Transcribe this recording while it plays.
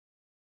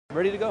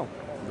Ready to go.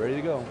 Ready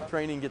to go.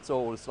 Training gets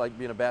old. It's like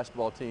being a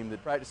basketball team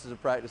that practices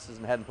and practices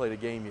and hadn't played a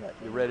game yet.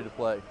 You're ready to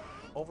play.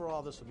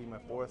 Overall, this will be my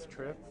 4th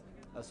trip.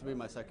 This will be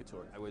my 2nd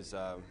tour. I was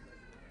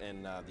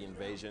in the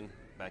invasion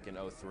back in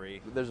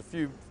 '03.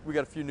 We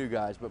got a few new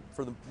guys, but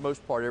for the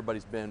most part,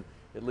 everybody's been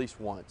at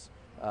least once.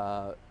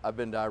 I've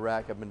been to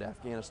Iraq, I've been to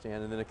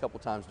Afghanistan, and then a couple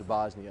times to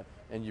Bosnia,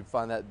 and you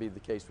find that to be the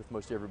case with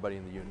most everybody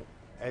in the unit.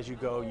 As you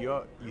go,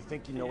 you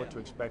think you know what to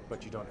expect,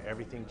 but you don't.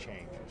 Everything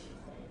changes.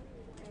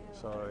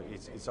 So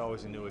it's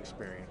always a new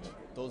experience.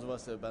 Those of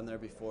us that have been there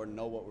before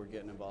know what we're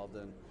getting involved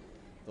in.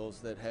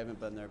 Those that haven't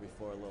been there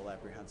before are a little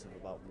apprehensive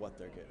about what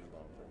they're getting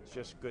involved in. It's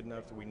just good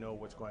enough that we know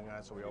what's going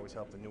on, so we always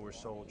help the newer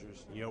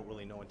soldiers. You don't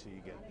really know until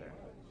you get there.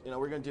 You know,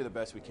 we're going to do the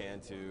best we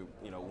can to,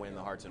 win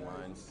the hearts and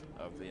minds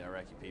of the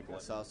Iraqi people. I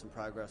saw some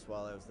progress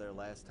while I was there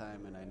last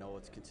time, and I know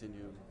it's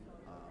continued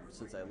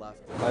since I left.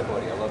 Hi,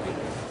 buddy. I love you.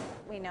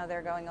 We know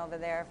they're going over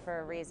there for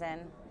a reason,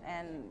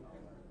 and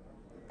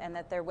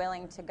that they're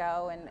willing to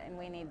go, and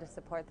we need to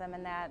support them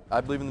in that.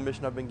 I believe in the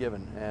mission I've been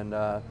given, and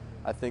I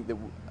think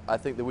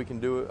that we can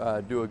do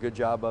a good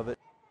job of it.